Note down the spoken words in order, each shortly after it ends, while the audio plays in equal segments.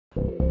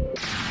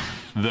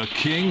The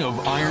king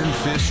of Iron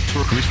Fist,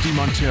 Christy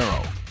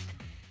Montero.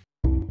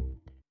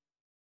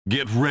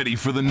 Get ready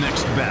for the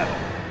next battle.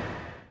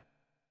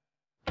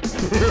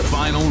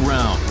 Final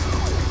round.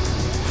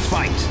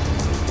 Fight.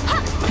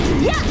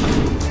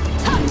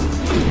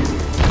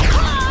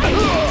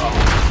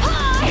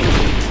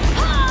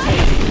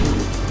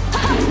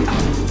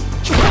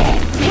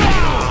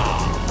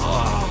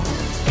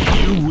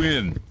 You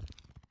win.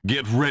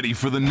 Get ready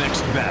for the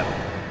next battle.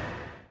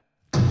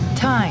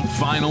 Time.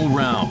 Final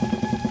round.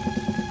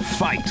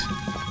 Fight.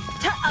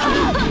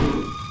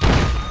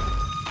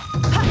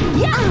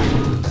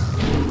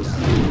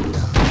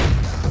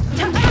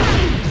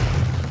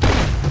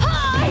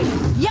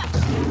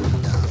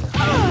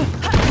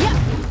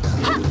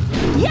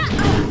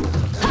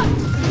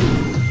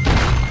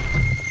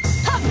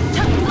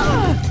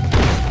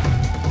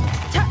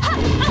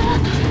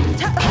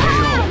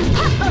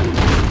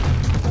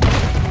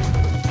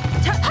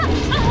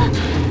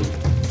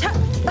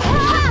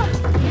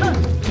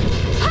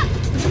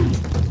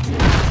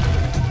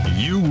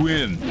 You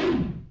win.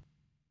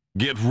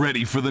 Get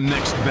ready for the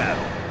next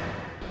battle.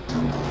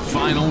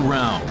 Final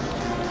round.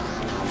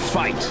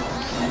 Fight.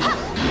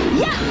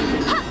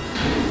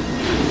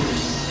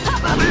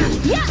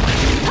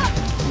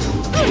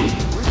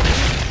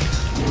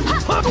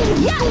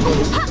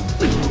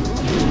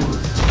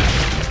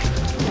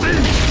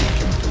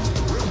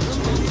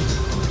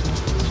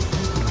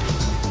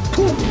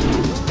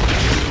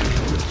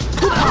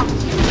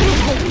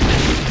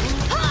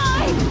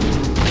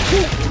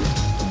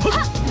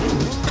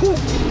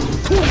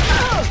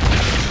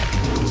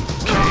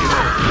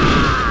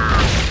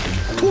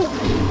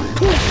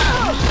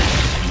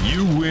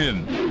 You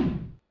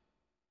win.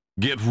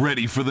 Get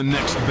ready for the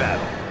next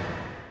battle.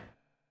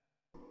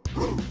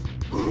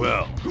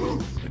 Well,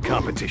 the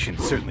competition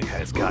certainly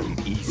has gotten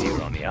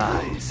easier on the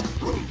eyes.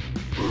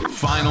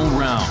 Final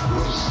round.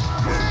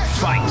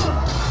 Fight.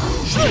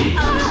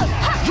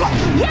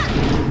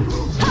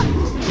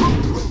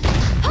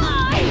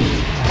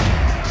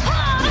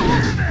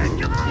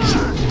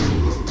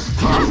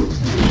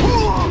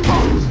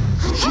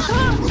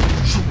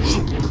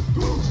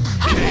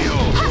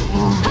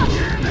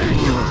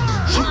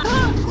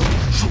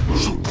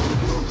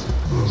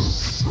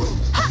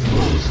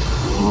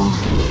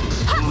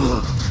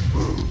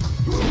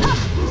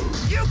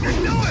 You can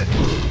do it!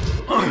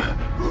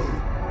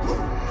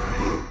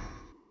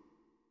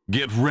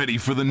 Get ready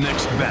for the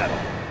next battle.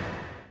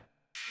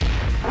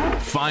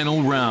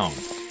 Final round.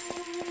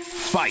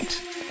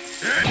 Fight.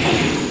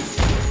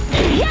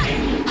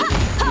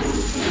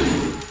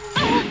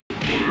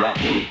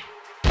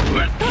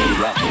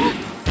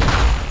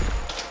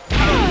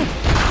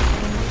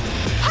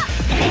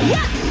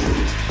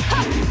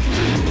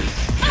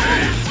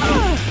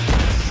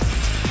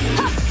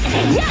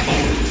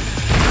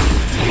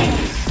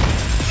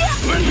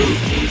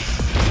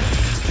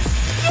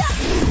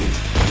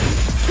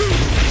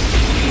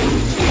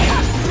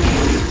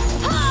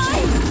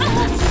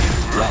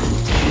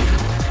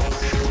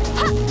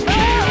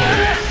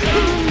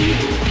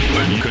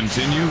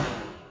 Continue.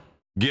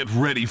 Get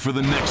ready for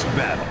the next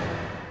battle.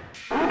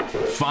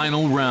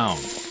 Final round.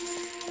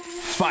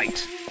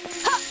 Fight.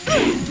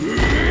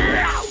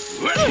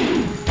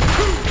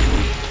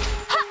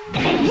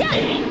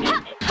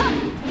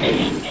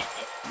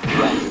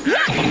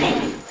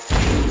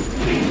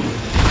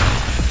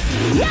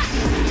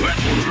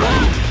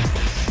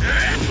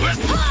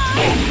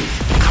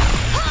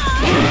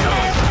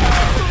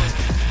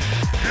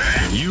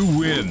 You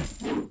win.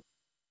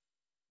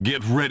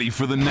 Get ready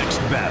for the next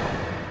battle.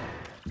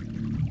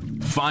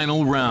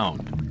 Final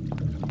round.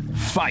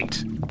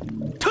 Fight.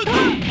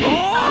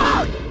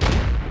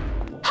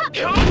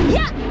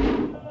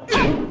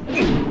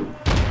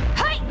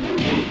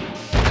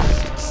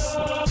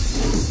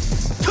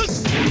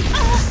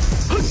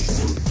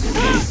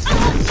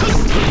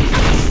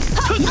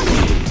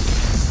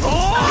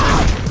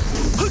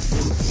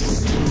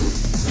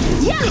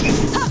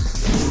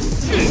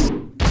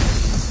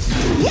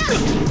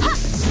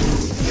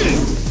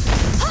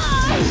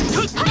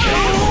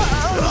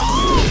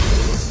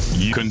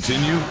 You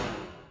continue.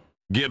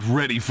 Get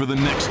ready for the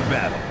next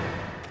battle.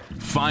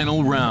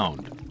 Final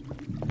round.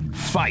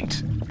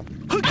 Fight.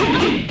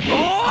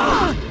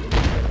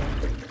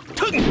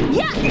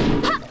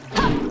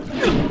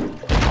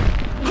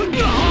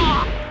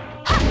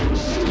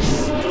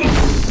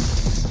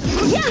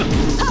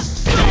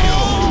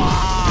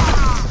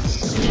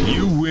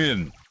 You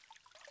win.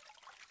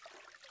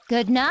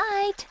 Good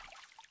night.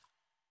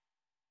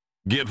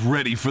 Get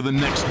ready for the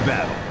next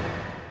battle.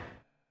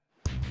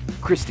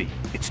 Christy,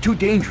 it's too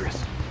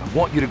dangerous. I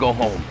want you to go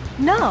home.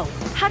 No!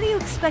 How do you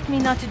expect me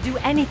not to do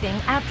anything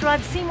after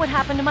I've seen what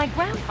happened to my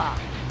grandpa?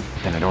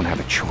 Then I don't have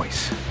a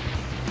choice.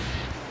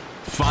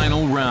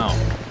 Final round.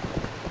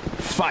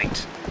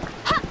 Fight.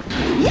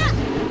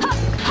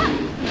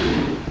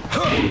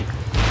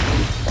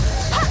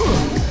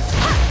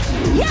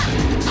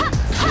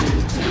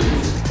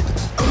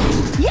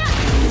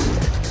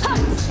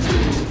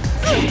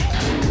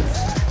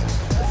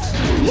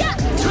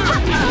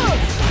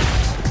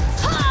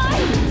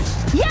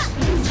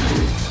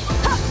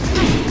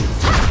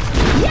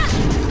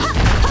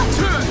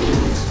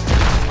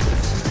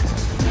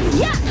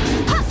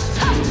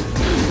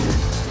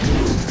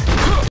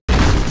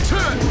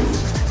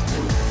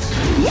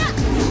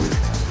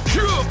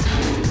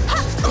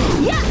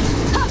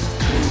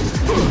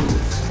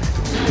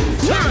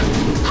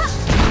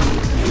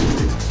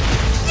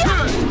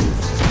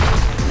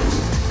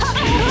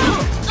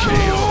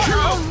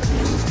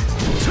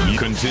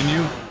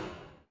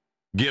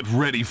 Get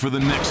ready for the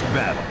next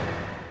battle.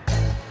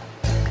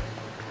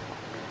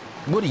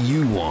 What do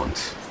you want?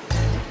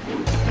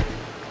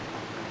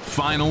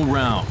 Final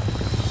round.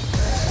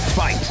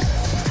 Fight!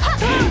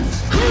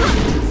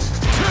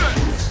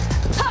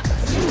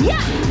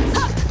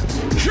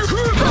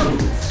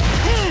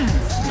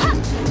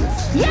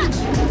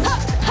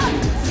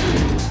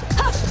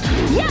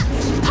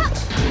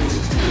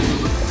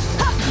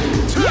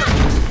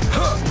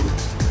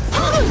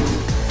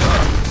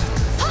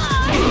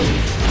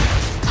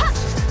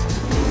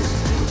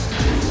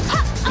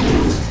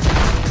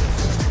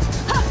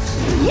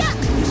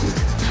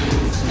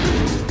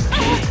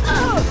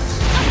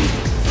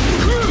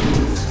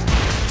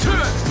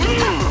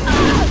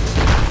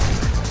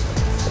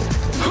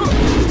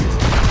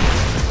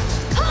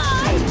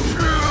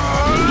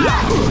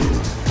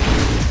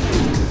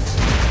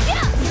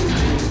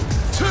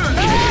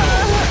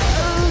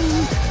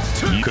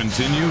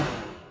 Continue.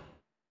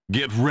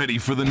 Get ready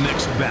for the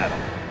next battle.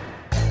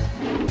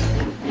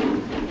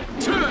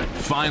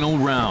 Final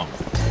round.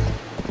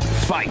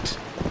 Fight.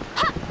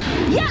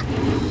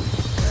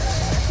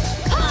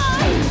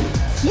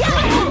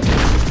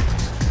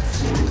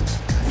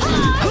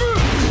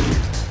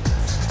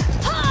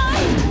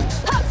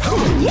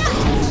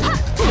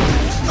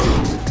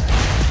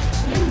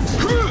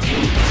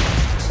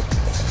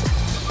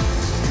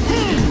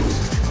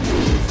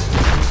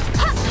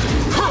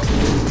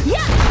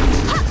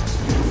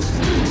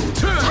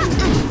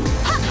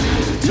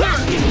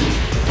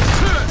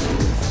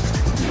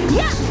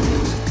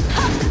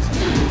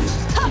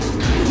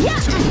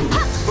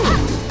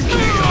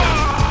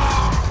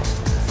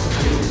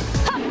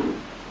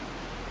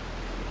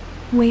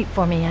 Wait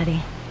for me,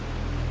 Eddie.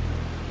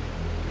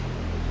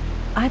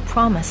 I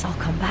promise I'll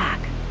come back.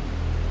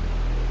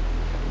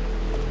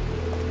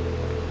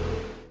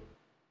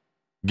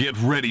 Get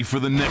ready for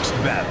the next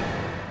battle.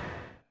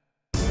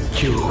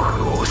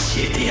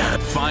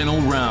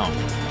 Final round.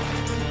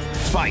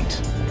 Fight.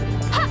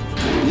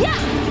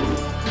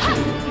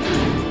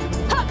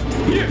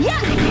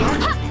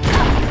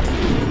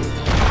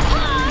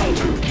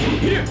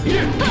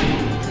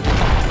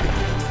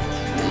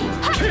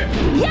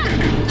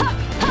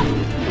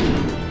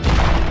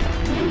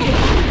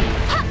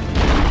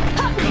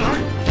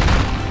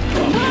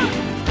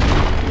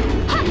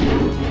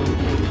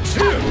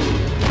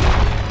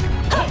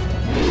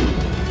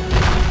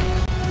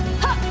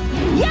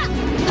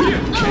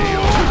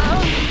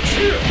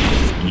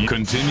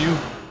 Continue.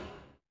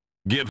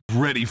 Get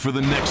ready for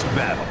the next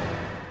battle.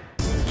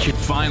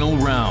 Final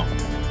round.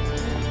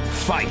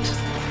 Fight.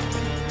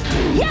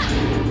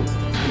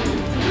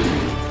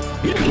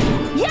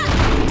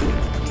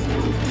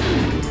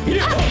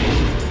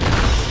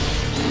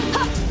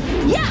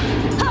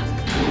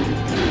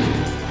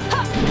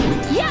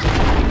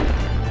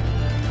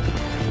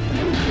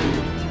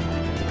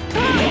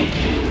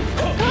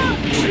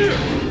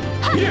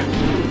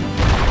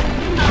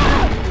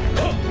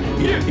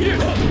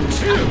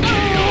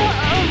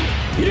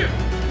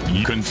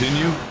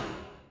 Continue.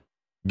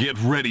 Get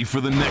ready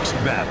for the next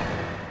battle.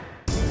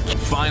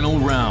 Final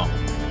round.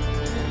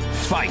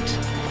 Fight.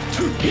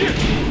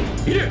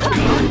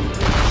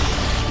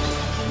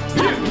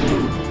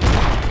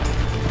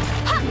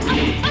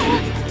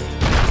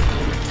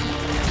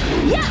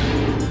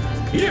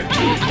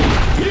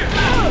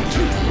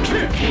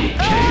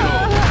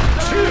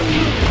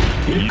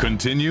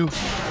 Continue.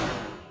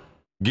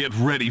 Get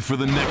ready for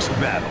the next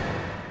battle.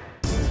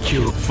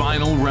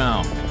 Final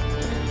round.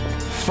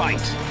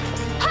 Fight.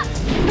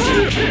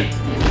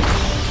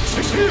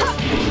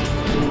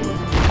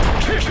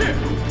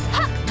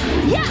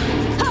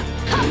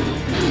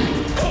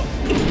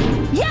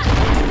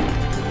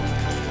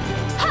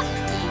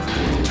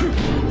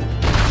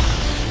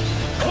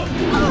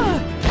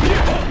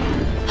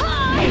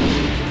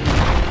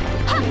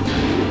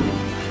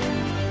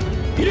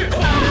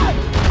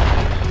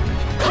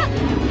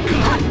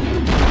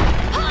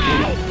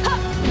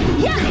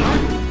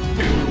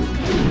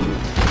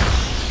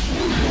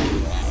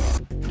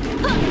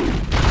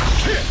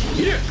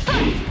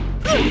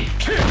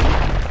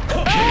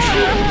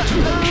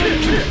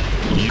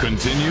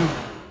 Continue.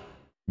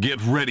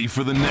 Get ready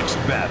for the next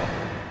battle.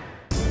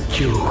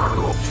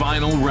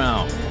 Final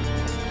round.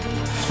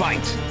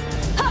 Fight.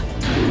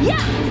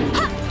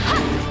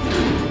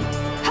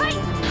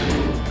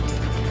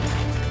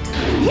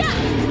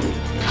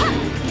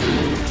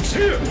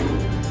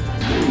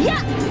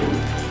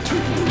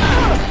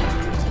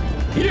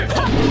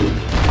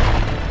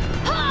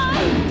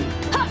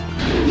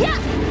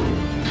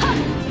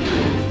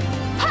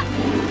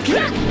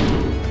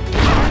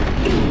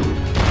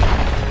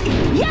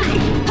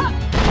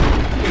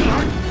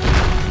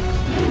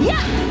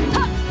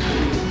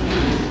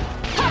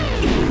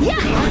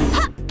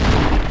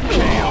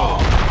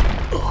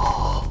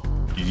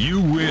 You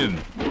win.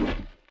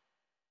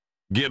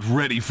 Get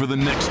ready for the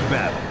next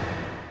battle.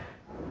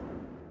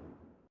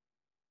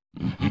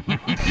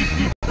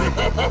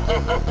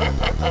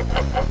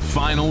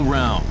 Final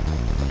round.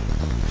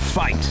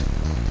 Fight.